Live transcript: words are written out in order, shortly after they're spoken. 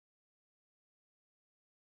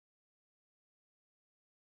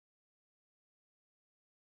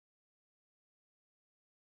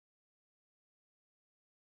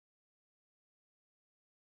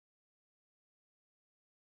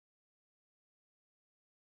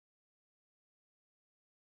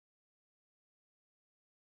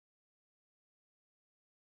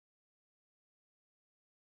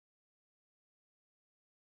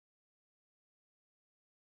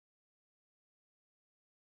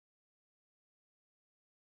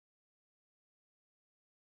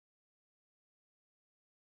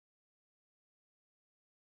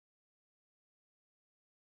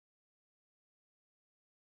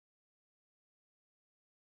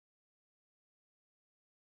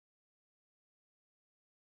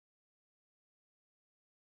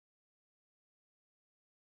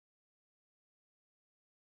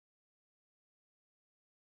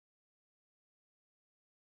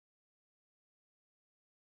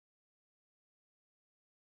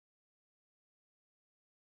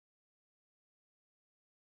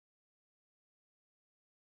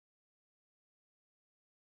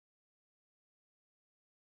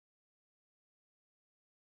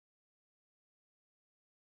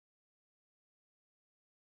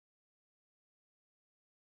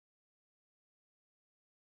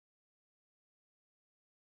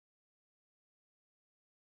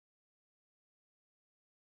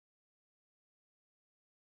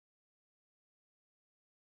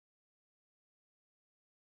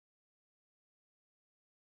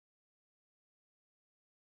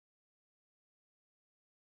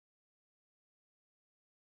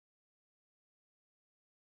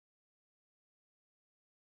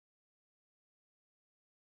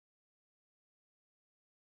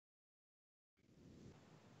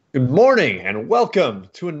Good morning and welcome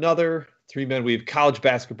to another Three Men Weave college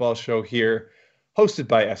basketball show here, hosted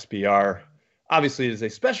by SBR. Obviously, it is a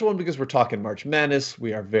special one because we're talking March Madness.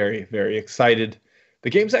 We are very, very excited. The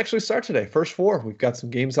games actually start today. First four. We've got some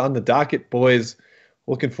games on the docket, boys.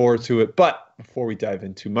 Looking forward to it. But before we dive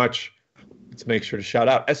in too much, let's make sure to shout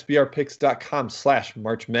out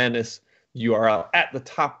sbrpicks.com/March Madness, URL at the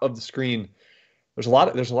top of the screen. There's a lot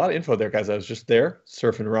of info there, guys. I was just there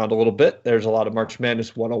surfing around a little bit. There's a lot of March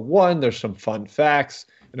Madness 101. There's some fun facts.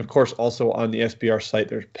 And of course, also on the SBR site,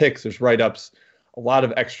 there's picks, there's write-ups, a lot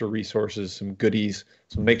of extra resources, some goodies.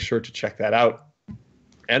 So make sure to check that out.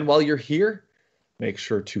 And while you're here, make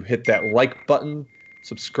sure to hit that like button,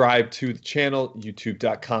 subscribe to the channel,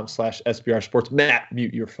 youtube.com/SBR Sports. Matt,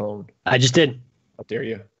 mute your phone. I just did. How dare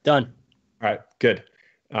you? Done. All right, good.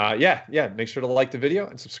 Yeah. Make sure to like the video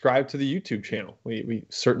and subscribe to the YouTube channel. We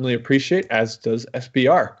certainly appreciate, as does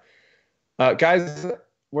SBR. Guys,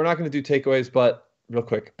 we're not going to do takeaways, but real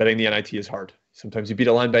quick, betting the NIT is hard. Sometimes you beat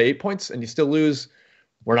a line by 8 points and you still lose.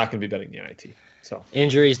 We're not going to be betting the NIT. So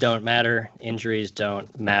injuries don't matter.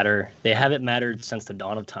 They haven't mattered since the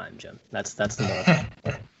dawn of time, Jim. That's the moral.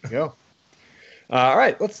 There you go. All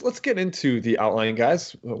right, let's get into the outline,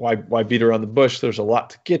 guys. Why beat around the bush? There's a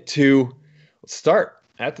lot to get to. Let's start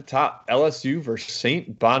at the top. LSU versus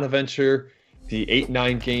St. Bonaventure, the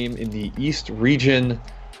 8-9 game in the East region.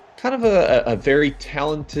 Kind of a very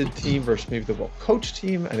talented team versus maybe the well-coached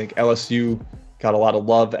team. I think LSU got a lot of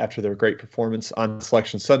love after their great performance on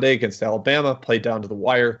Selection Sunday against Alabama, played down to the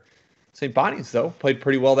wire. St. Bonnie's, though, played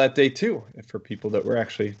pretty well that day, too, for people that were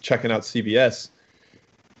actually checking out CBS.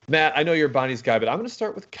 Matt, I know you're a Bonnie's guy, but I'm going to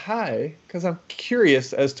start with Ky because I'm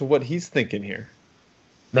curious as to what he's thinking here.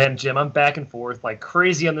 Man, Jim, I'm back and forth like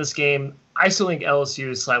crazy on this game. I still think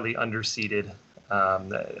LSU is slightly underseeded.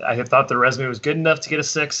 I have thought their resume was good enough to get a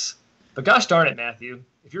 6. But gosh darn it, Matthew,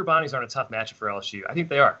 if your Bonnies aren't a tough matchup for LSU, I think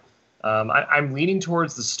they are. I'm leaning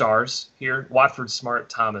towards the stars here. Watford, Smart,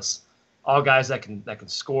 Thomas, all guys that can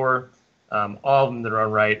score. All of them that are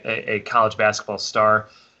on right, a college basketball star.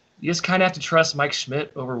 You just kind of have to trust Mike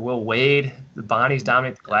Schmidt over Will Wade. The Bonnies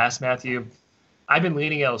dominate the glass, Matthew. I've been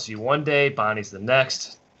leaning LSU one day, Bonnies the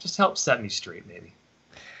next. Just help set me straight, maybe.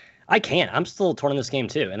 I can't. I'm still torn in this game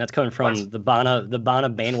too, and that's coming from the Bona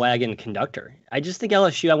bandwagon conductor. I just think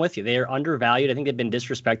LSU. I'm with you. They are undervalued. I think they've been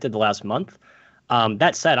disrespected the last month.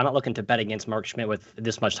 That said, I'm not looking to bet against Mark Schmidt with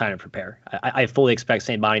this much time to prepare. I fully expect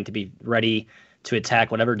St. Bonnie to be ready to attack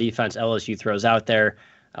whatever defense LSU throws out there.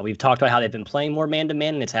 We've talked about how they've been playing more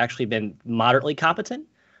man-to-man, and it's actually been moderately competent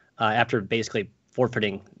after basically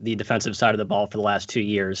forfeiting the defensive side of the ball for the last 2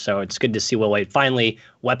 years. So it's good to see Will Wade finally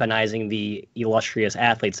weaponizing the illustrious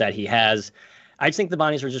athletes that he has. I just think the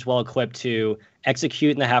Bonnies are just well equipped to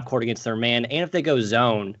execute in the half court against their man. And if they go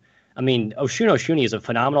zone, I mean, Oshuni is a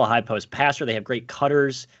phenomenal high post passer. They have great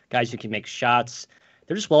cutters, guys who can make shots.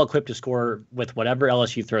 They're just well equipped to score with whatever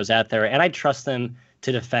LSU throws out there. And I trust them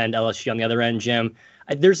to defend LSU on the other end, Jim.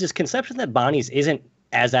 There's this conception that Bonnies isn't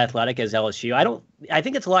as athletic as LSU. I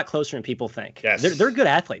think it's a lot closer than people think. Yes. They're good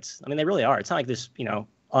athletes. I mean, they really are. It's not like this,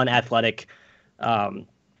 unathletic,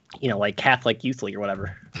 like Catholic youth league or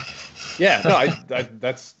whatever. Yeah, no,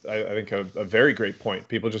 that's I think a very great point.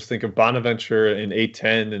 People just think of Bonaventure and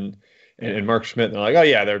A10 and Mark Schmidt, and they're like, oh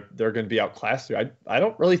yeah, they're going to be outclassed. I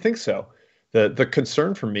don't really think so. The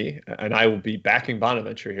concern for me, and I will be backing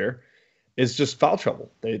Bonaventure here, is just foul trouble.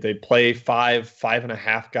 They play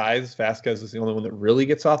 5.5 guys. Vasquez is the only one that really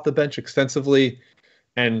gets off the bench extensively,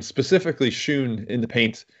 and specifically Shun in the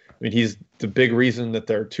paint. I mean, he's the big reason that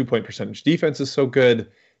their 2-point percentage defense is so good.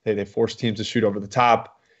 They force teams to shoot over the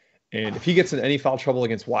top, and if he gets in any foul trouble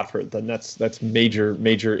against Watford, then that's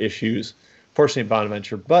major issues for St.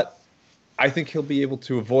 Bonaventure. But I think he'll be able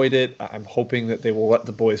to avoid it. I'm hoping that they will let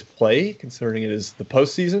the boys play, considering it is the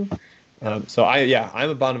postseason. I'm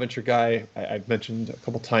a Bonaventure guy. I've mentioned a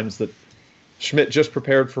couple times that Schmidt just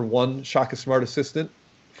prepared for one Shaka Smart assistant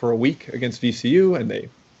for a week against VCU, and they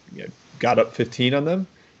got up 15 on them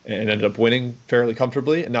and ended up winning fairly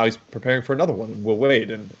comfortably. And now he's preparing for another one, Will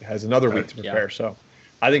Wade, and has another week to prepare. Yeah. So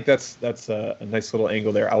I think that's a nice little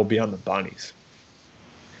angle there. I will be on the Bonnies.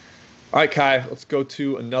 All right, Ky, let's go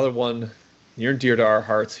to another one near and dear to our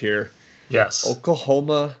hearts here. Yes.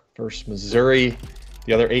 Oklahoma versus Missouri.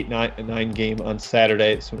 The other 8-9 game on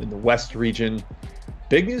Saturday, so in the West region.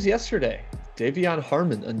 Big news yesterday. Davion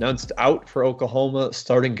Harmon announced out for Oklahoma,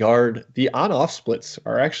 starting guard. The on-off splits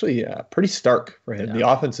are actually pretty stark for him. Yeah. The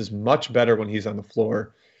offense is much better when he's on the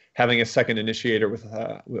floor. Having a second initiator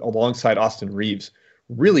alongside Austin Reeves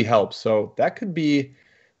really helps. So that could be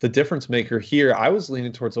the difference maker here. I was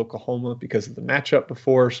leaning towards Oklahoma because of the matchup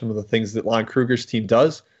before, some of the things that Lon Kruger's team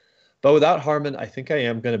does. But without Harmon, I think I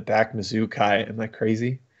am going to back Mizzou. Ky, am I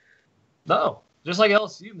crazy? No, just like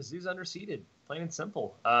LSU, Mizzou's underseeded, plain and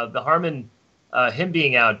simple. The Harmon, him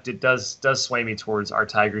being out, does sway me towards our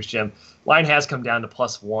Tigers, Jim. Line has come down to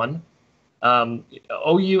 +1.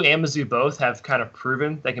 OU and Mizzou both have kind of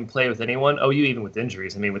proven they can play with anyone. OU even with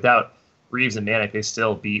injuries. I mean, without Reeves and Manek, they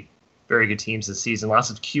still beat very good teams this season. Lots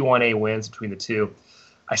of Q1A wins between the two.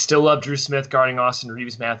 I still love Drew Smith guarding Austin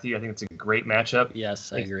Reeves, Matthew. I think it's a great matchup.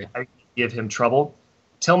 Yes, I agree. I give him trouble.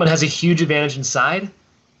 Tillman has a huge advantage inside.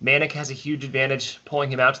 Manek has a huge advantage pulling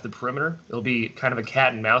him out to the perimeter. It'll be kind of a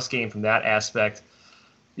cat and mouse game from that aspect.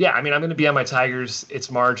 Yeah, I mean, I'm going to be on my Tigers. It's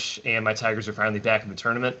March, and my Tigers are finally back in the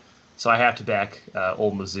tournament, so I have to back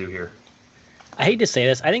old Mizzou here. I hate to say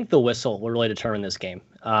this. I think the whistle will really determine this game.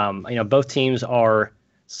 Both teams are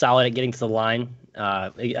solid at getting to the line.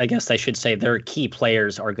 I guess I should say their key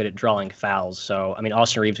players are good at drawing fouls. So, I mean,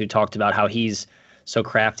 Austin Reeves, we talked about how he's so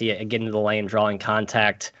crafty at getting to the lane, drawing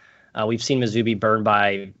contact. We've seen Mizzou be burned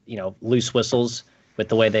by, loose whistles with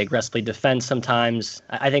the way they aggressively defend sometimes.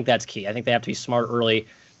 I think that's key. I think they have to be smart early,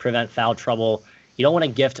 prevent foul trouble. You don't want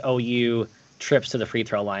to gift OU trips to the free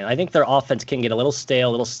throw line. I think their offense can get a little stale,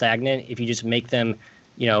 a little stagnant if you just make them,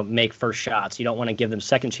 make first shots. You don't want to give them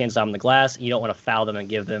second chances on the glass. You don't want to foul them and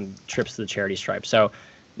give them trips to the charity stripe. So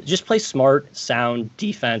just play smart, sound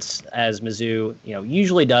defense as Mizzou,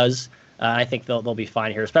 usually does. I think they'll be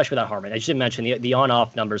fine here, especially without Harmon. I just didn't mention the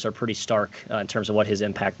on-off numbers are pretty stark in terms of what his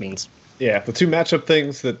impact means. Yeah, the two matchup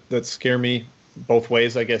things that scare me both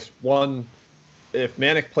ways, I guess. One, if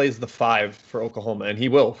Manek plays the 5 for Oklahoma, and he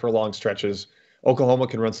will for long stretches, Oklahoma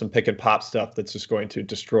can run some pick and pop stuff that's just going to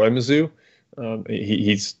destroy Mizzou.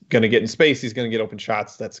 He's going to get in space. He's going to get open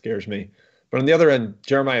shots. That scares me. But on the other end,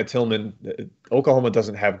 Jeremiah Tillman, Oklahoma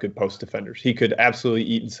doesn't have good post defenders. He could absolutely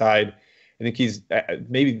eat inside. I think he's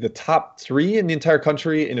maybe the top 3 in the entire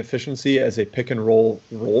country in efficiency as a pick and roll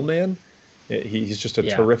man. He's just a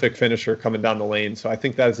terrific finisher coming down the lane. So I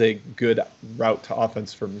think that is a good route to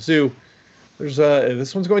offense for Mizzou.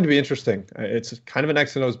 This one's going to be interesting. It's kind of an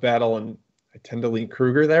X and O's battle, and I tend to lean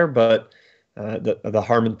Kruger there, but the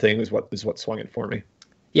Harmon thing is what swung it for me.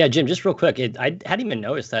 Yeah, Jim, just real quick, I hadn't even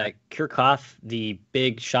noticed that Kirchhoff, the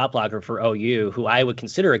big shot blocker for OU, who I would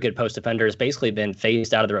consider a good post defender, has basically been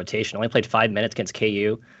phased out of the rotation. Only played 5 minutes against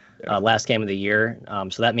KU last game of the year.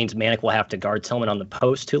 So that means Manek will have to guard Tillman on the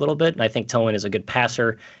post too a little bit. And I think Tillman is a good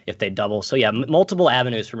passer if they double. So, yeah, multiple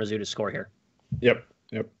avenues for Mizzou to score here. Yep.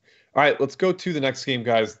 All right, let's go to the next game,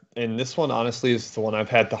 guys. And this one, honestly, is the one I've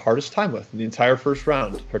had the hardest time with in the entire first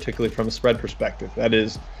round, particularly from a spread perspective. That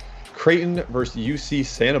is Creighton versus UC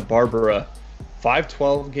Santa Barbara.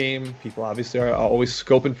 5-12 game. People obviously are always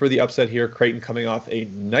scoping for the upset here. Creighton coming off a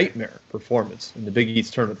nightmare performance in the Big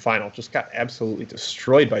East tournament final. Just got absolutely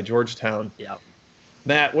destroyed by Georgetown. Yeah.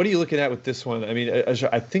 Matt, what are you looking at with this one? I mean,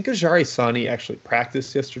 I think Ajari Sani actually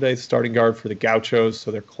practiced yesterday, starting guard for the Gauchos, so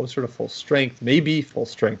they're closer to full strength, maybe full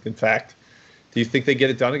strength, in fact. Do you think they get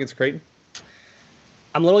it done against Creighton?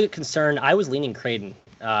 I'm a little bit concerned. I was leaning Creighton,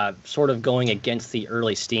 sort of going against the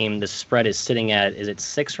early steam. The spread is sitting at, is it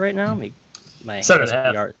 6 right now? My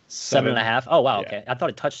 7.5. 7.5. Oh, wow, okay. I thought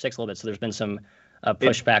it touched 6 a little bit, so there's been some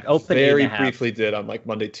pushback. Open very briefly did on like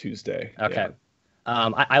Monday, Tuesday. Okay. Yeah.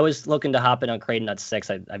 I was looking to hop in on Creighton at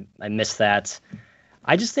 6. I missed that.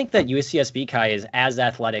 I just think that UCSB Ky is as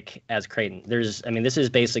athletic as Creighton. This is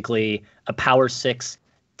basically a Power 6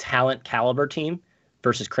 talent caliber team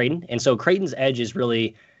versus Creighton. And so Creighton's edge is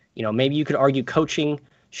really, maybe you could argue coaching,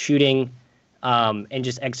 shooting, and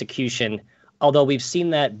just execution. Although we've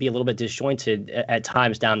seen that be a little bit disjointed at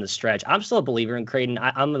times down the stretch. I'm still a believer in Creighton.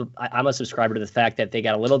 I'm a subscriber to the fact that they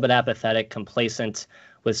got a little bit apathetic, complacent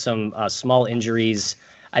with some small injuries.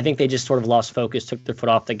 I think they just sort of lost focus, took their foot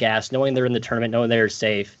off the gas, knowing they're in the tournament, knowing they're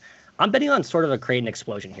safe. I'm betting on sort of a Creighton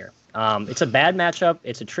explosion here. It's a bad matchup.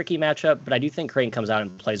 It's a tricky matchup, but I do think Creighton comes out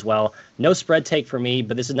and plays well. No spread take for me,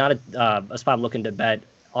 but this is not a spot I'm looking to bet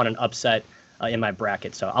on an upset in my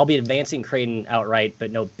bracket. So I'll be advancing Creighton outright,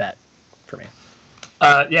 but no bet for me.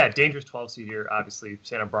 Dangerous 12 seed here, obviously.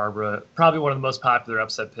 Santa Barbara, probably one of the most popular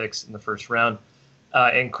upset picks in the first round.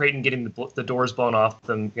 And Creighton getting the doors blown off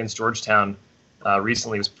them against Georgetown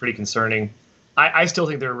recently was pretty concerning. I still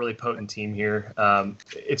think they're a really potent team here.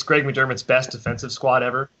 It's Greg McDermott's best defensive squad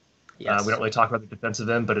ever. Yes. We don't really talk about the defensive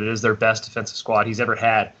end, but it is their best defensive squad he's ever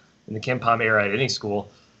had in the KenPom era at any school.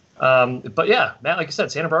 But yeah, Matt, like you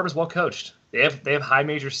said, Santa Barbara's well coached. They have high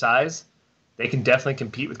major size. They can definitely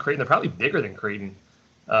compete with Creighton. They're probably bigger than Creighton,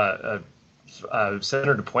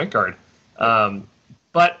 center to point guard.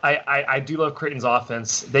 But I do love Creighton's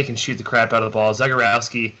offense. They can shoot the crap out of the ball.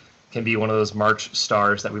 Zagorowski can be one of those March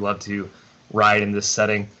stars that we love to ride in this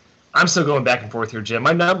setting. I'm still going back and forth here, Jim.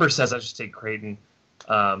 My number says I should take Creighton,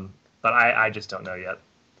 but I just don't know yet.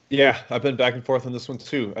 Yeah, I've been back and forth on this one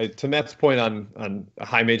too. To Matt's point on a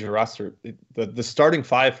high major roster, the starting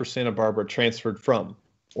five for Santa Barbara transferred from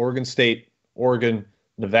Oregon State, Oregon,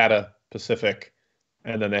 Nevada, Pacific,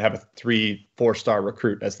 and then they have a 3-4-star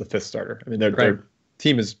recruit as the fifth starter. I mean, their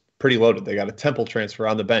team is pretty loaded. They got a Temple transfer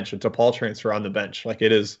on the bench, a DePaul transfer on the bench. Like,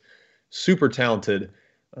 it is super talented.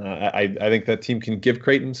 I think that team can give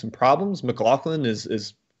Creighton some problems. McLaughlin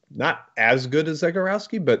is not as good as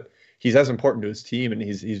Zagorowski, but he's as important to his team, and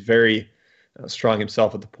he's very strong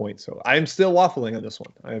himself at the point. So I'm still waffling on this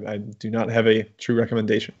one. I do not have a true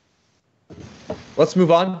recommendation. Let's move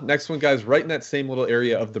on. Next one, guys, right in that same little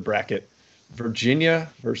area of the bracket. Virginia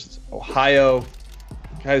versus Ohio.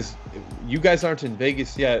 Guys, you guys aren't in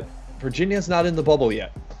Vegas yet. Virginia's not in the bubble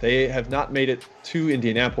yet. They have not made it to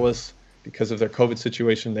Indianapolis because of their COVID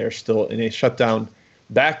situation. They are still in a shutdown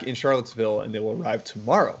back in Charlottesville, and they will arrive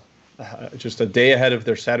tomorrow, just a day ahead of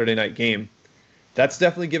their Saturday night game. That's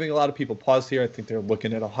definitely giving a lot of people pause here. I think they're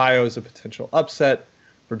looking at Ohio as a potential upset.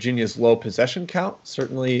 Virginia's low possession count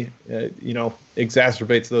certainly,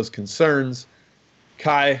 exacerbates those concerns.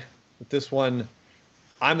 Ky, with this one,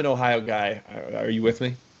 I'm an Ohio guy. Are you with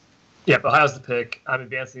me? Yep, Ohio's the pick. I'm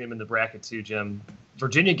advancing them in the bracket too, Jim.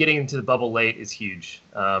 Virginia getting into the bubble late is huge.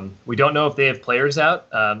 We don't know if they have players out.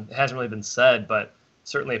 It hasn't really been said, but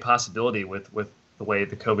certainly a possibility with the way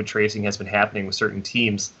the COVID tracing has been happening with certain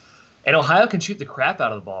teams. And Ohio can shoot the crap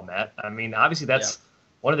out of the ball, Matt. I mean, obviously that's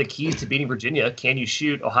one of the keys to beating Virginia. Can you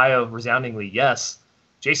shoot? Ohio resoundingly yes.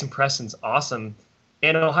 Jason Preston's awesome.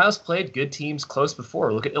 And Ohio's played good teams close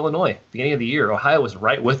before. Look at Illinois, beginning of the year. Ohio was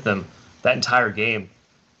right with them that entire game.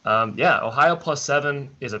 Ohio +7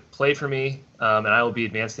 is a play for me, and I will be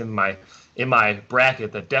advancing in my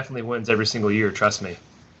bracket that definitely wins every single year. Trust me.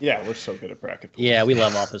 Yeah, we're so good at bracket pools. Yeah, we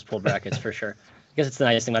love office pool brackets for sure. I guess it's the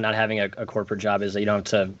nice thing about not having a corporate job is that you don't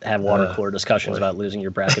have to have water cooler discussions about losing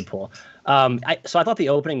your bracket pool. So I thought the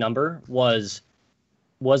opening number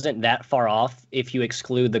wasn't that far off if you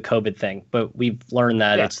exclude the COVID thing, but we've learned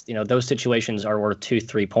that it's those situations are worth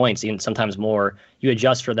 2-3 points, even sometimes more. You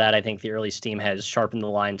adjust for that. I think the early steam has sharpened the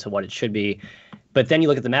line to what it should be. But then you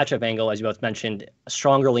look at the matchup angle, as you both mentioned, a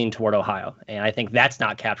stronger lean toward Ohio. And I think that's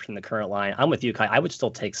not captured in the current line. I'm with you, Ky. I would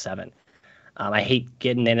still take 7. I hate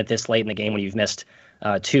getting in at this late in the game when you've missed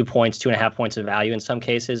 2 points, 2.5 points of value in some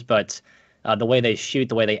cases. But the way they shoot,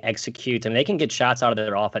 the way they execute, I mean, they can get shots out of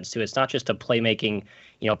their offense too. It's not just a playmaking,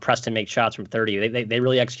 Preston make shots from 30. They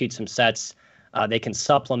really execute some sets. They can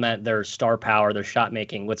supplement their star power, their shot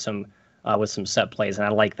making with some set plays, and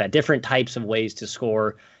I like that. Different types of ways to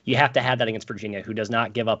score. You have to have that against Virginia, who does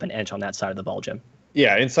not give up an inch on that side of the ball, Jim.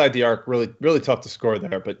 Yeah, inside the arc, really, really tough to score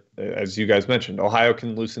there. But as you guys mentioned, Ohio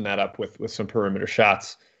can loosen that up with some perimeter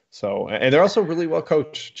shots. So, and they're also really well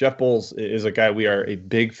coached. Jeff Bowles is a guy we are a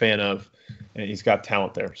big fan of, and he's got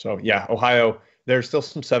talent there. So, yeah, Ohio, there's still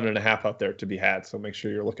some 7.5 out there to be had. So make sure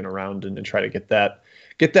you're looking around and try to get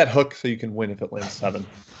that hook so you can win if it lands 7.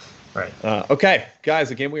 Right. Okay,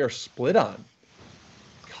 guys, a game we are split on.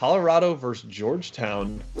 Colorado versus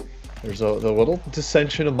Georgetown. There's a little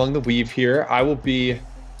dissension among the weave here. I will be,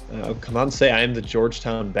 come on and say I am the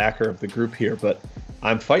Georgetown backer of the group here, but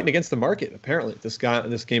I'm fighting against the market, apparently. This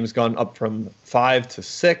game has gone up from 5 to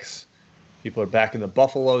 6. People are backing the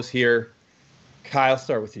Buffaloes here. Ky, I'll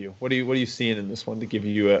start with you. What are you seeing in this one to give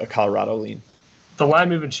you a Colorado lean? The line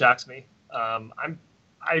movement shocks me.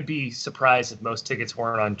 I'd be surprised if most tickets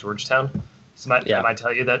weren't on Georgetown. So I might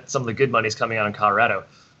tell you that some of the good money is coming out in Colorado.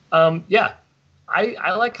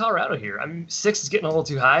 I like Colorado here. I mean, 6 is getting a little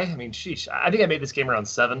too high. I mean, sheesh. I think I made this game around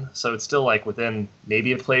 7, so it's still like within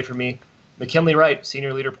maybe a play for me. McKinley Wright,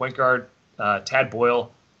 senior leader, point guard. Tad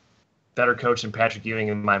Boyle, better coach than Patrick Ewing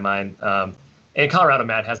in my mind. And Colorado,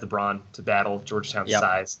 Matt, has the brawn to battle Georgetown's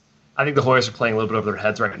size. I think the Hoyas are playing a little bit over their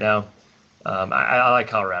heads right now. I like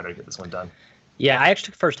Colorado to get this one done. Yeah, I actually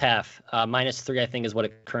took first half. -3, I think, is what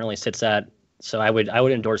it currently sits at. So I would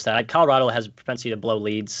endorse that. Colorado has a propensity to blow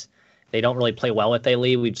leads. They don't really play well if they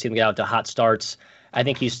lead. We've seen them get out to hot starts. I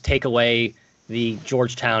think you take away the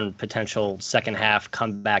Georgetown potential second half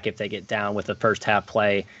comeback if they get down with the first half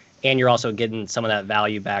play, and you're also getting some of that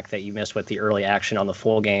value back that you missed with the early action on the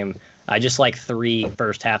full game. I just like 3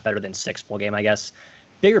 first half better than 6 full game, I guess.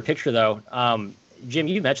 Bigger picture, though, Jim,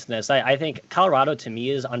 you mentioned this. I think Colorado, to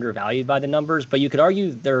me, is undervalued by the numbers, but you could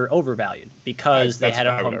argue they're overvalued because they had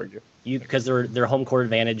because their home court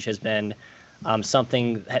advantage has been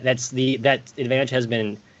something that advantage has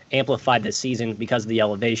been amplified this season because of the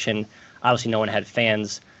elevation. Obviously, no one had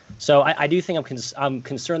fans, so I do think I'm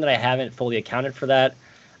concerned that I haven't fully accounted for that.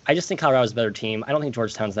 I just think Colorado's a better team. I don't think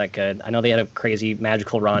Georgetown's that good. I know they had a crazy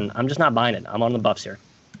magical run. I'm just not buying it. I'm on the Buffs here.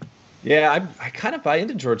 Yeah, I kind of buy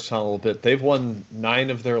into Georgetown a little bit. They've won 9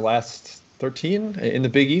 of their last 13 in the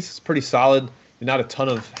Big East. It's pretty solid. Not a ton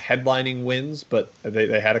of headlining wins, but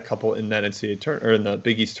they had a couple in that NCAA or in the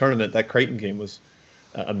Big East tournament. That Creighton game was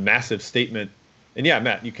a massive statement. And yeah,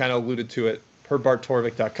 Matt, you kind of alluded to it. Per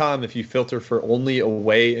barttorvik.com, if you filter for only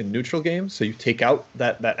away and neutral games, so you take out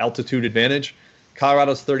that altitude advantage,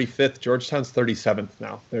 Colorado's 35th, Georgetown's 37th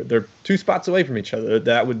now. They're 2 spots away from each other.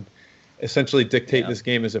 That would essentially dictate this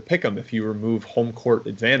game as a pick'em if you remove home court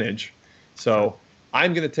advantage. So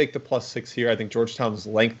I'm going to take the +6 here. I think Georgetown's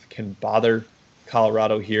length can bother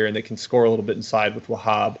Colorado here, and they can score a little bit inside with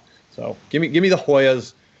Wahab. So give me the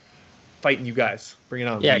Hoyas fighting you guys. Bring it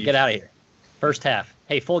on. Yeah, get out of here. First half.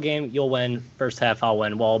 Hey, full game, you'll win. First half, I'll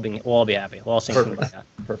win. We'll all be happy. We'll all sing.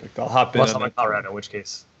 Perfect. I'll hop in. Unless I'm in Colorado, in which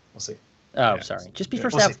case we'll see. Oh, sorry. Just be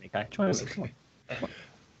first half, Guy. Join me. Come on.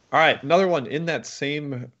 All right, another one in that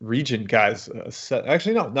same region, guys.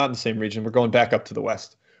 Actually, no, not in the same region. We're going back up to the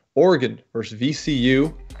west. Oregon versus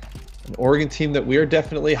VCU, an Oregon team that we are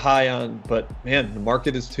definitely high on, but man, the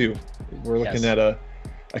market is too. We're looking at a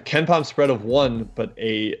KenPom spread of 1, but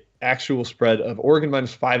a actual spread of Oregon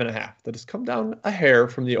 -5.5. That has come down a hair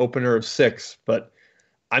from the opener of 6, but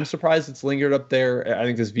I'm surprised it's lingered up there. I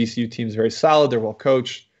think this VCU team is very solid. They're well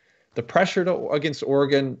coached. The pressure against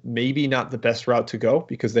Oregon, maybe not the best route to go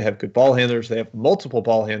because they have good ball handlers. They have multiple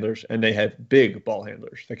ball handlers, and they have big ball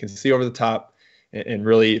handlers that can see over the top and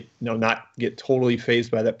really not get totally fazed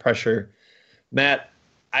by that pressure. Matt,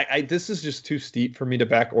 this is just too steep for me to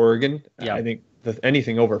back Oregon. Yeah. I think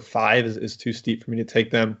anything over 5 is too steep for me to take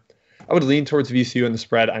them. I would lean towards VCU in the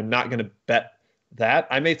spread. I'm not going to bet that.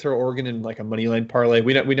 I may throw Oregon in like a money line parlay.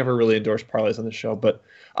 We never really endorse parlays on the show, but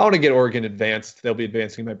I want to get Oregon advanced. They'll be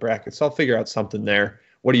advancing my bracket, so I'll figure out something there.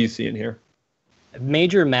 What are you seeing here?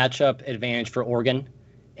 Major matchup advantage for Oregon.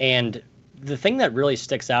 And the thing that really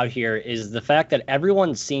sticks out here is the fact that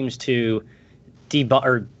everyone seems to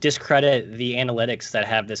discredit the analytics that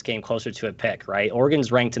have this game closer to a pick, right?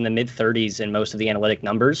 Oregon's ranked in the mid-30s in most of the analytic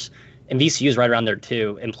numbers, and VCU is right around there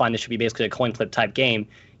too, implying this should be basically a coin flip type game.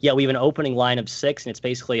 Yet we have an opening line of 6, and it's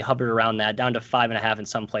basically hovered around that, down to 5.5 in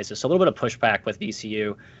some places. So a little bit of pushback with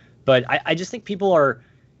VCU. But I just think people are,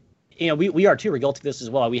 we are too. We're guilty of this as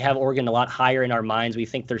well. We have Oregon a lot higher in our minds. We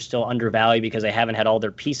think they're still undervalued because they haven't had all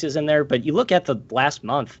their pieces in there. But you look at the last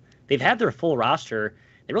month, they've had their full roster.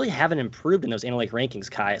 They really haven't improved in those analytic rankings,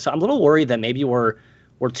 Kai. So I'm a little worried that maybe we're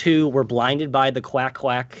blinded by the quack,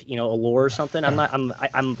 allure or something. I'm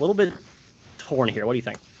a little bit torn here. What do you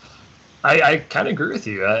think? I kind of agree with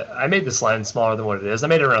you. I made this line smaller than what it is. I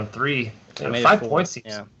made it around 3. 5 points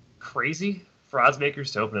seems crazy for odds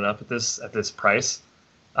makers to open it up at this price.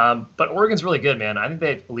 But Oregon's really good, man. I think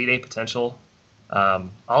they have Elite 8 potential.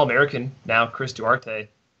 All-American now, Chris Duarte,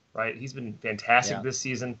 right? He's been fantastic this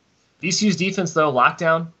season. VCU's defense, though,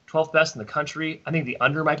 lockdown, 12th best in the country. I think the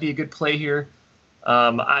under might be a good play here.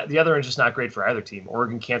 The other end's just not great for either team.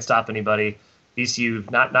 Oregon can't stop anybody. VCU,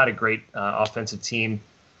 not a great offensive team.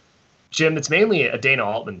 Jim, it's mainly a Dana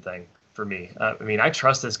Altman thing for me. I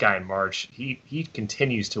trust this guy in March. He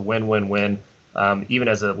continues to win, even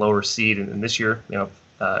as a lower seed. And this year,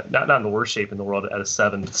 not in the worst shape in the world at a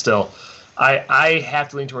 7. But still, I have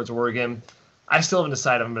to lean towards Oregon. I still haven't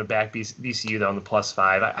decided I'm going to back VCU though on the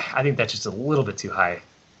 +5. I think that's just a little bit too high.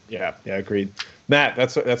 Yeah, agreed. Matt,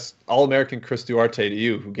 that's All-American Chris Duarte to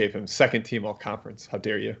you, who gave him second team All-Conference. How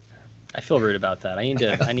dare you? I feel rude about that. I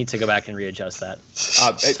need to go back and readjust that.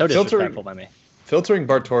 So disrespectful by me. Filtering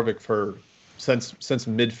Bartorvik for since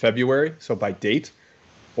mid-February, so by date,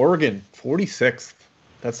 Oregon 46th.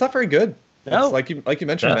 That's not very good. No, like you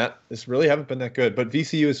mentioned, Matt. This really haven't been that good. But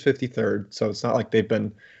VCU is 53rd, so it's not like they've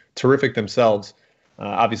been terrific themselves.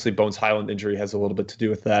 Obviously, Bones Highland injury has a little bit to do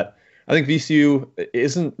with that. I think VCU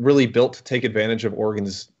isn't really built to take advantage of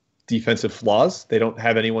Oregon's defensive flaws. They don't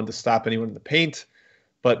have anyone to stop anyone in the paint.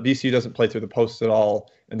 But VCU doesn't play through the post at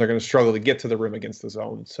all, and they're going to struggle to get to the rim against the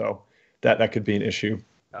zone. So that could be an issue.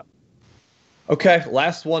 Yeah. Okay,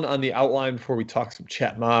 last one on the outline before we talk some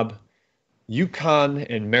chat mob. Uconn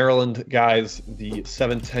and Maryland, guys, the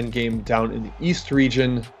 7-10 game down in the East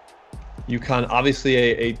region. Uconn, obviously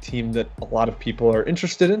a team that a lot of people are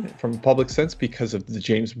interested in from a public sense because of the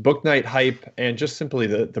James Bouknight hype and just simply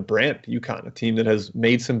the brand Uconn, a team that has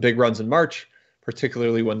made some big runs in March,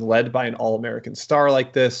 particularly when led by an All-American star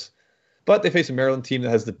like this. But they face a Maryland team that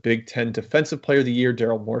has the Big Ten Defensive Player of the Year,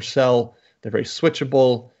 Daryl Morcell. They're very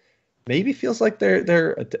switchable. Maybe feels like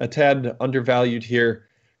they're a tad undervalued here.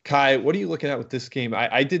 Kai, what are you looking at with this game?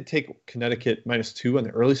 I did take Connecticut -2 on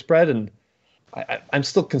the early spread, and I'm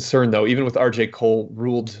still concerned, though, even with R.J. Cole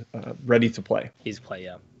ruled ready to play. He's play,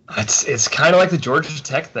 yeah. It's kind of like the Georgia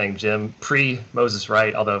Tech thing, Jim, pre-Moses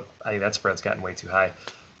Wright, although I think that spread's gotten way too high.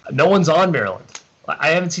 No one's on Maryland. I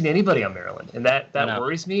haven't seen anybody on Maryland, and that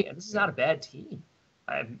worries me, and this is not a bad team.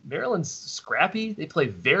 Maryland's scrappy. They play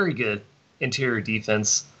very good interior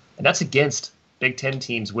defense, and that's against Big Ten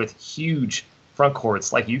teams with huge front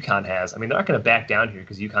courts like Uconn has. I mean, they're not going to back down here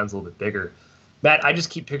because Uconn's a little bit bigger. Matt, I just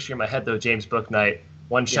keep picturing in my head, though, James Bouknight,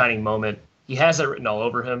 one shining moment. He has it written all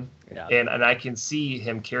over him, and I can see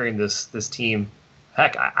him carrying this team.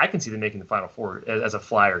 Heck, I can see them making the Final Four as a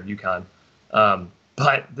flyer, Uconn.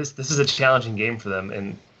 But this is a challenging game for them,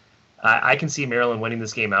 and I can see Maryland winning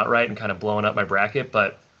this game outright and kind of blowing up my bracket,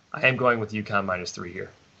 but I am going with Uconn -3 here.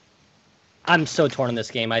 I'm so torn in this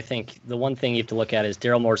game. I think the one thing you have to look at is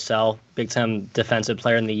Daryl Morcell, Big Ten Defensive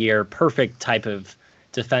Player in the Year, perfect type of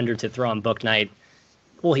defender to throw on Bouknight.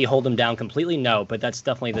 Will he hold him down completely? No, but that's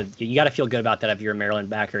definitely you got to feel good about that if you're a Maryland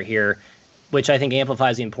backer here, which I think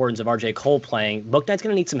amplifies the importance of R.J. Cole playing. Bouknight's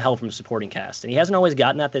going to need some help from a supporting cast, and he hasn't always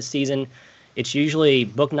gotten that this season. It's usually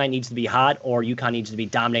Bouknight needs to be hot or Uconn needs to be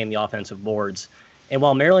dominating the offensive boards. And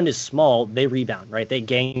while Maryland is small, they rebound, right? They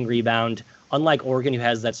gang rebound. Unlike Oregon, who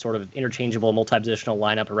has that sort of interchangeable multi-positional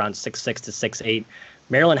lineup around 6'6" to 6'8",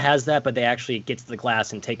 Maryland has that, but they actually get to the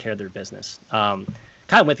glass and take care of their business.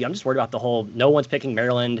 Kind of with you. I'm just worried about the whole no one's picking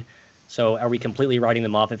Maryland, so are we completely writing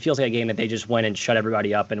them off? It feels like a game that they just went and shut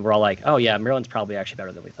everybody up, and we're all like, oh, yeah, Maryland's probably actually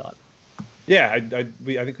better than we thought. Yeah, I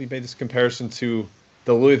think we made this comparison to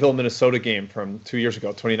the Louisville-Minnesota game from 2 years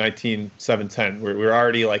ago, 2019, 7-10, where we were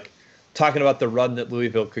already like talking about the run that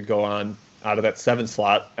Louisville could go on out of that 7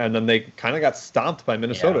 slot, and then they kind of got stomped by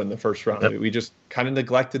Minnesota in the first round. Yep. We just kind of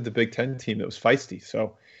neglected the Big Ten team that was feisty.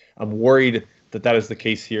 So I'm worried that is the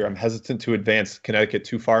case here. I'm hesitant to advance Connecticut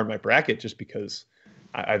too far in my bracket just because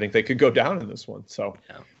I think they could go down in this one. So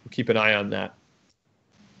we'll keep an eye on that.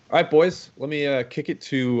 All right, boys, let me kick it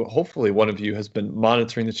to hopefully one of you has been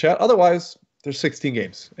monitoring the chat. Otherwise, there's 16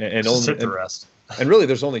 games. And just hit the rest. And really,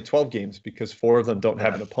 there's only 12 games because 4 of them don't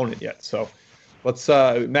have an opponent yet. So let's,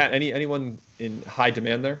 Matt, anyone in high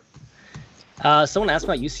demand there? Someone asked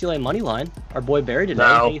about UCLA money line. Our boy Barry today.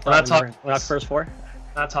 No, we're not first 4.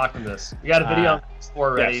 Not talking this. We got a video on first 4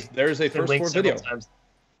 already. Yes, there's a first 4 video.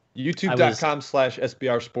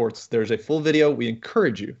 YouTube.com/SBR Sports. There's a full video. We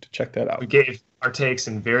encourage you to check that out. We gave our takes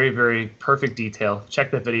in very, very perfect detail.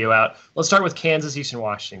 Check that video out. Let's start with Kansas, Eastern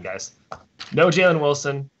Washington, guys. No Jalen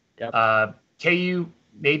Wilson. Yep. KU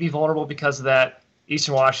may be vulnerable because of that.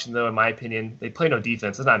 Eastern Washington, though, in my opinion, they play no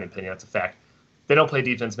defense. That's not an opinion. That's a fact. They don't play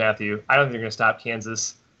defense, Matthew. I don't think they're going to stop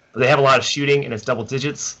Kansas. But they have a lot of shooting, and it's double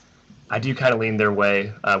digits. I do kind of lean their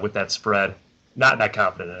way with that spread. Not that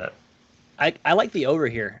confident in it. I like the over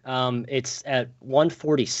here. It's at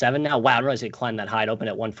 147 now. Wow, I realized it climbed that high. It opened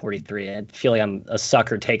at 143. I feel like I'm a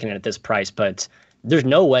sucker taking it at this price, but there's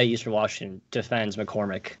no way Eastern Washington defends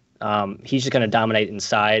McCormick. He's just going to dominate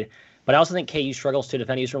inside. But I also think KU struggles to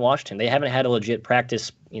defend Eastern Washington. They haven't had a legit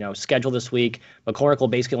practice, schedule this week. McCormick will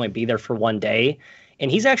basically only be there for one day. And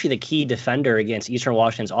he's actually the key defender against Eastern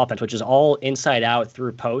Washington's offense, which is all inside out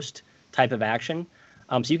through post type of action.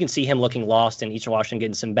 So you can see him looking lost in Eastern Washington,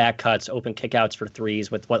 getting some back cuts, open kickouts for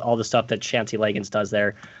threes with all the stuff that Chancey Legans does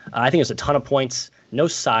there. I think there's a ton of points. No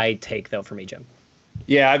side take, though, for me, Jim.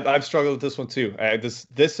 Yeah, I've struggled with this one, too.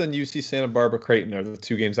 This and UC Santa Barbara Creighton are the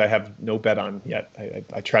 2 games I have no bet on yet.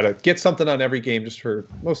 I try to get something on every game just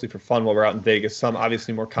mostly for fun while we're out in Vegas. Some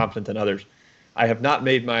obviously more confident than others. I have not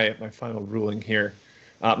made my final ruling here.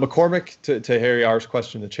 McCormick, to Harry R's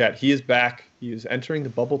question in the chat, he is back. He is entering the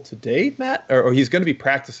bubble today, Matt? Or he's going to be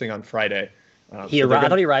practicing on Friday. I thought he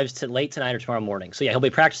arrives late tonight or tomorrow morning. So, yeah, he'll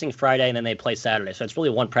be practicing Friday, and then they play Saturday. So it's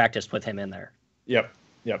really one practice with him in there. Yep.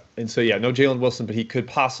 And so, yeah, no Jalen Wilson, but he could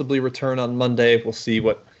possibly return on Monday. We'll see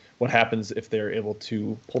what happens if they're able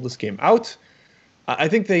to pull this game out. I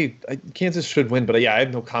think Kansas should win, but, yeah, I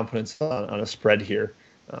have no confidence on a spread here.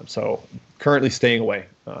 So currently staying away.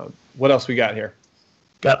 What else we got here?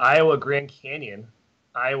 Got Iowa Grand Canyon.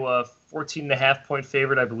 Iowa 14.5-point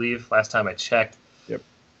favorite, I believe, last time I checked. Yep.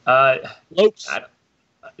 Lopes.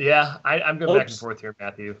 I'm going back and forth here,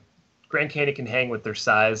 Matthew. Grand Canyon can hang with their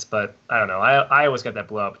size, but I don't know. Iowa's got that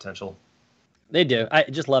blowout potential. They do. I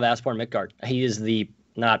just love Asborn Midgard. He is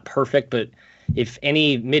not perfect, but if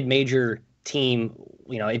any mid-major team,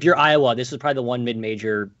 if you're Iowa, this is probably the one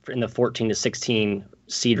mid-major in the 14 to 16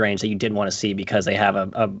 seed range that you did want to see because they have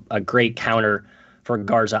a great counter for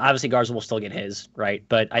Garza. Obviously, Garza will still get his, right?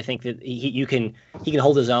 But I think that he can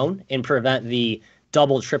hold his own and prevent the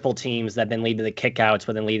double, triple teams that then lead to the kickouts,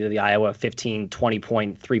 but then lead to the Iowa 15,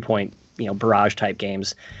 20-point, 3-point, barrage type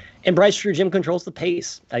games. And Bryce Drew, Jim, controls the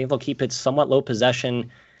pace. I think they'll keep it somewhat low possession,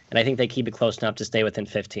 and I think they keep it close enough to stay within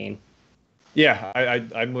 15. Yeah,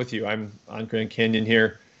 I'm with you. I'm on Grand Canyon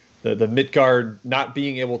here. The mid guard not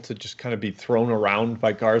being able to just kind of be thrown around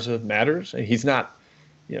by Garza matters. And he's not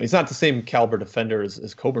the same caliber defender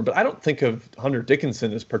as Coburn, but I don't think of Hunter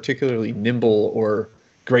Dickinson as particularly nimble or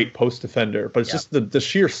great post defender. But it's just the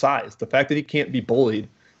sheer size. The fact that he can't be bullied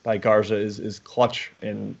by Garza is clutch,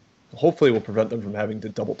 and hopefully will prevent them from having to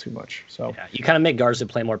double too much. So you kind of make Garza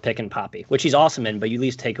play more pick and poppy, which he's awesome in, but you at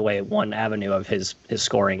least take away one avenue of his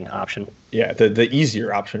scoring option. Yeah, the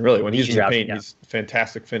easier option, really. When he's in the paint, he's a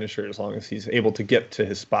fantastic finisher as long as he's able to get to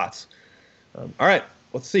his spots. All right,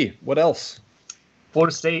 let's see. What else?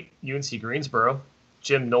 Florida State, UNC Greensboro.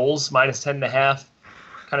 Jim Knowles, -10.5.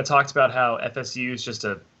 Kind of talked about how FSU is just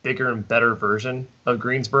a bigger and better version of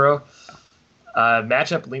Greensboro.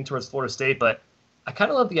 Matchup leaned towards Florida State, but I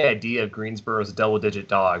kind of love the idea of Greensboro as a double-digit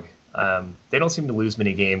dog. They don't seem to lose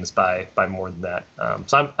many games by more than that.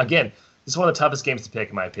 So this is one of the toughest games to pick,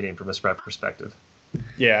 in my opinion, from a spread perspective.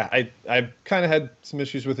 Yeah, I kind of had some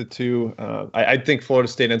issues with it too. I think Florida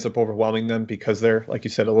State ends up overwhelming them because they're, like you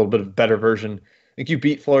said, a little bit of a better version. I think you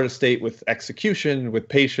beat Florida State with execution, with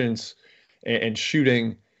patience, and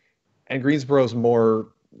shooting, and Greensboro's more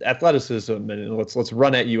athleticism and let's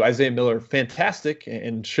run at you. Isaiah Miller, fantastic,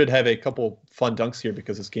 and should have a couple fun dunks here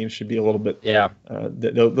because this game should be a little bit. Yeah,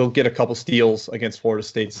 they'll get a couple steals against Florida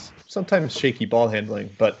State's sometimes shaky ball handling,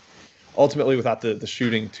 but ultimately without the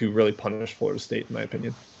shooting to really punish Florida State, in my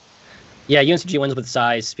opinion. Yeah, UNCG wins with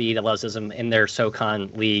size, speed, athleticism in their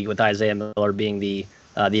SoCon league, with Isaiah Miller being the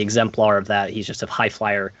exemplar of that. He's just a high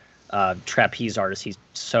flyer trapeze artist.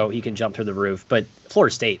 He can jump through the roof. But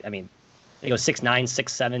Florida State, I mean, they go 6'9",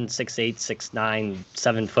 6'7", 6'8", 6'9",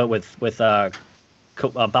 7 foot with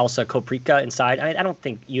Balsa Koprika inside. I don't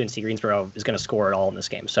think UNC Greensboro is going to score at all in this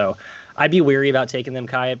game. So I'd be weary about taking them,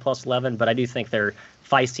 Ky, at +11, but I do think they're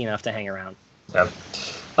feisty enough to hang around. Yeah.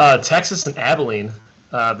 Texas and Abilene.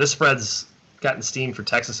 This spread's gotten steam for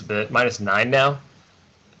Texas a bit. -9 now.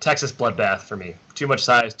 Texas bloodbath for me. Too much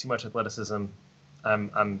size, too much athleticism.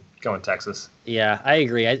 I'm going Texas. Yeah, I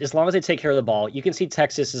agree. As long as they take care of the ball, you can see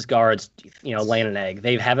Texas's guards, laying an egg.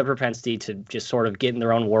 They have a propensity to just sort of get in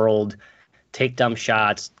their own world, take dumb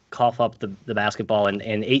shots, cough up the basketball, and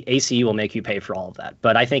ACU will make you pay for all of that.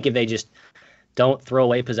 But I think if they just don't throw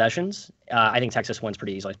away possessions, I think Texas wins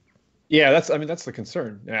pretty easily. Yeah, that's the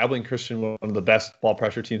concern. Abilene Christian, one of the best ball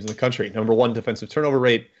pressure teams in the country. Number 1 defensive turnover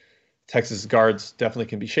rate. Texas guards definitely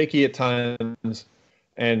can be shaky at times.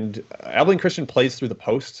 And Abilene Christian plays through the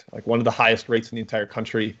post, like one of the highest rates in the entire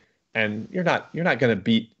country. And you're not going to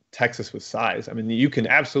beat Texas with size. I mean, you can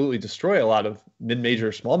absolutely destroy a lot of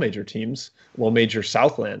mid-major, small major teams, low major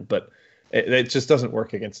Southland, but it just doesn't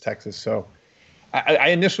work against Texas. So I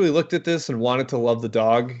initially looked at this and wanted to love the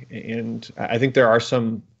dog. And I think there are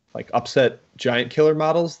some like upset giant killer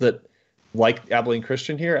models that like Abilene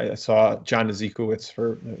Christian here. I saw John Ezekowitz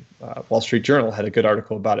for Wall Street Journal had a good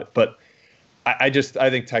article about it, but I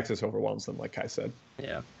think Texas overwhelms them, like I said.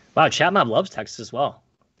 Yeah. Wow, Chat Mob loves Texas as well.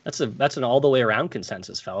 That's an all the way around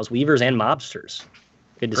consensus, fellas. Weavers and mobsters.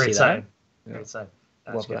 Good to see that. Great sign.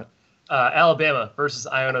 Love that. Alabama versus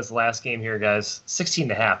Iona's last game here, guys.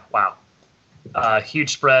 16.5. Wow.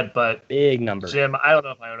 Huge spread, but big number. Jim, I don't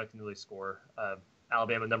know if Iona can really score.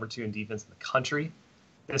 Alabama number 2 in defense in the country.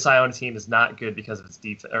 This Iona team is not good because of its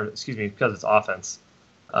because of its offense.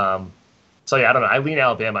 So yeah, I don't know. I lean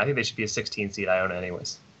Alabama. I think they should be a 16 seed Iona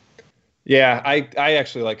anyways. Yeah, I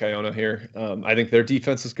actually like Iona here. I think their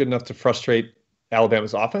defense is good enough to frustrate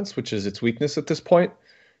Alabama's offense, which is its weakness at this point.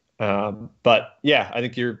 But yeah, I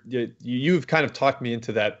think you've kind of talked me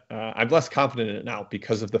into that. I'm less confident in it now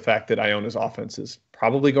because of the fact that Iona's offense is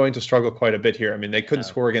probably going to struggle quite a bit here. I mean, they couldn't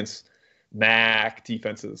score against MAC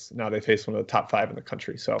defenses. Now they face one of the top 5 in the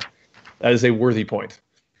country. So that is a worthy point.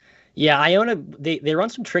 Yeah, Iona, they run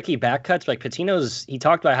some tricky back cuts. Like Patino's, he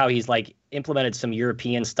talked about how he's like implemented some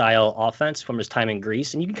European style offense from his time in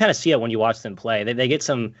Greece, and you can kind of see it when you watch them play. They get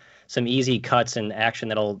some easy cuts and action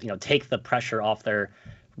that'll take the pressure off their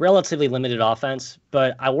relatively limited offense.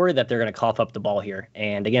 But I worry that they're going to cough up the ball here.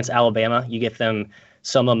 And against Alabama, you get them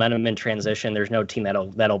some momentum in transition. There's no team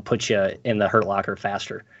that'll put you in the hurt locker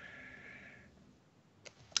faster.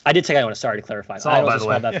 I did take Iona. Sorry to clarify. Iona's a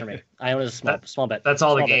small bet for me. Iona's a small bet. That's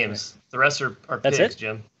all the games. The rest are That's picks, it?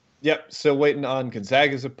 Jim. Yep. So waiting on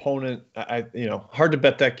Gonzaga's opponent. Hard to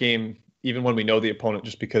bet that game even when we know the opponent,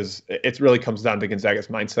 just because it really comes down to Gonzaga's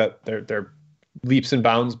mindset. They're leaps and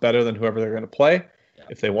bounds better than whoever they're going to play. Yeah.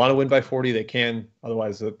 If they want to win by 40, they can.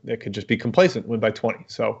 Otherwise, they could just be complacent, win by 20.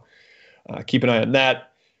 So keep an eye on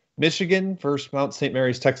that. Michigan versus Mount St.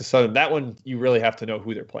 Mary's, Texas Southern. That one, you really have to know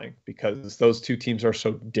who they're playing because those two teams are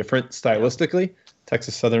so different stylistically,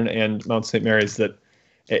 Texas Southern and Mount St. Mary's, that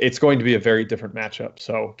it's going to be a very different matchup.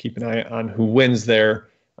 So keep an eye on who wins there.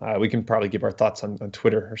 We can probably give our thoughts on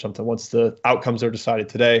Twitter or something once the outcomes are decided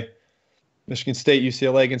today. Michigan State,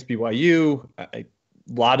 UCLA against BYU. A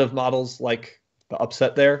lot of models like the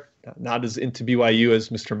upset there. Not as into BYU as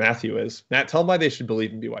Mr. Matthew is. Matt, tell them why they should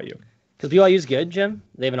believe in BYU. Because BYU's good, Jim.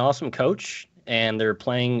 They have an awesome coach, and they're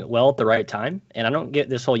playing well at the right time. And I don't get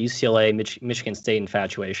this whole UCLA, Michigan State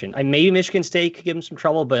infatuation. Maybe Michigan State could give them some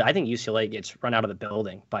trouble, but I think UCLA gets run out of the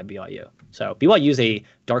building by BYU. So BYU's a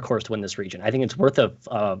dark horse to win this region. I think it's worth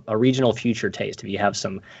a regional future taste if you have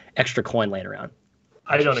some extra coin laying around.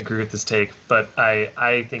 I don't agree with this take, but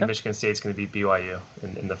I think Michigan State's going to beat BYU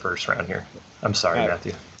in the first round here. I'm sorry,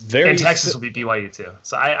 Matthew. And Texas will beat BYU too.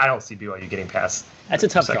 So I don't see BYU getting past. That's a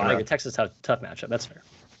tough draw. Texas tough matchup. That's fair.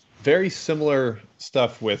 Very similar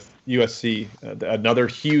stuff with USC. Another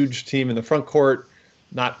huge team in the front court,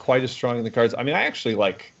 not quite as strong in the guards. I mean, I actually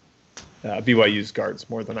like BYU's guards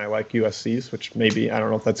more than I like USC's, which maybe, I don't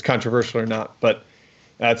know if that's controversial or not, but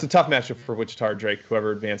it's a tough matchup for Wichita or Drake,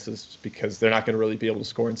 whoever advances, because they're not going to really be able to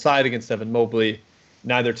score inside against Evan Mobley.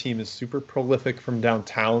 Neither team is super prolific from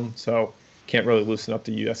downtown, so can't really loosen up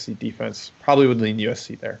the USC defense. Probably would lean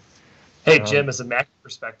USC there. Hey, Jim, as a MAC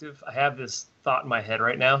perspective, I have this thought in my head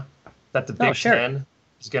right now that the Big Ten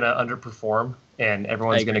is going to underperform and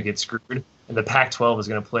everyone's going to get screwed. And the Pac-12 is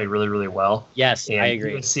going to play really, really well. Yes, and I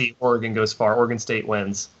agree. USC, Oregon goes far. Oregon State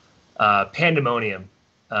wins. Pandemonium.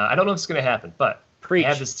 I don't know if it's going to happen, but I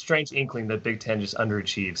have this strange inkling that Big Ten just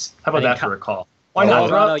underachieves. How about that for a call? Why not?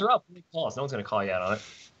 Throw out big calls. No one's going to call you out on it.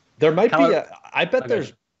 There might be I bet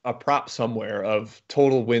there's a prop somewhere of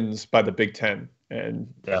total wins by the Big Ten. And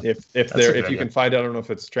if you can find out, I don't know if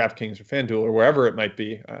it's DraftKings or FanDuel or wherever it might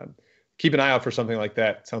be, keep an eye out for something like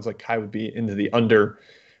that. Sounds like Ky would be into the under.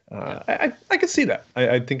 I could see that.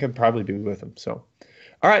 I think I'd probably be with him. So,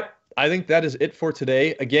 all right. I think that is it for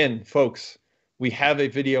today. Again, folks, we have a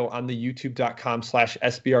video on the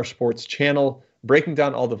youtube.com/SBR Sports channel breaking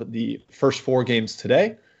down all the first 4 games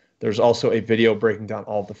today. There's also a video breaking down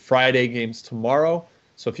all the Friday games tomorrow.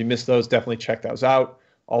 So if you missed those, definitely check those out.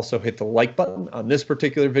 Also hit the like button on this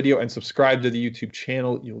particular video and subscribe to the YouTube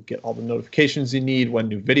channel. You'll get all the notifications you need when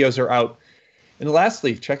new videos are out. And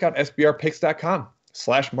lastly, check out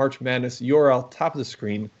sbrpicks.com/March Madness URL, top of the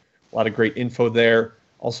screen. A lot of great info there.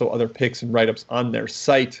 Also other picks and write-ups on their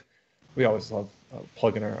site. We always love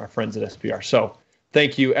plugging our friends at SBR. So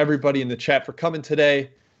thank you, everybody in the chat, for coming today.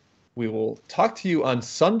 We will talk to you on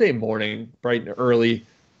Sunday morning, bright and early,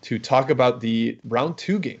 to talk about the round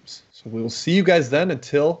 2 games. So we will see you guys then.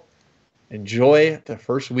 Until, enjoy the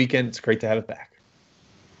first weekend. It's great to have it back.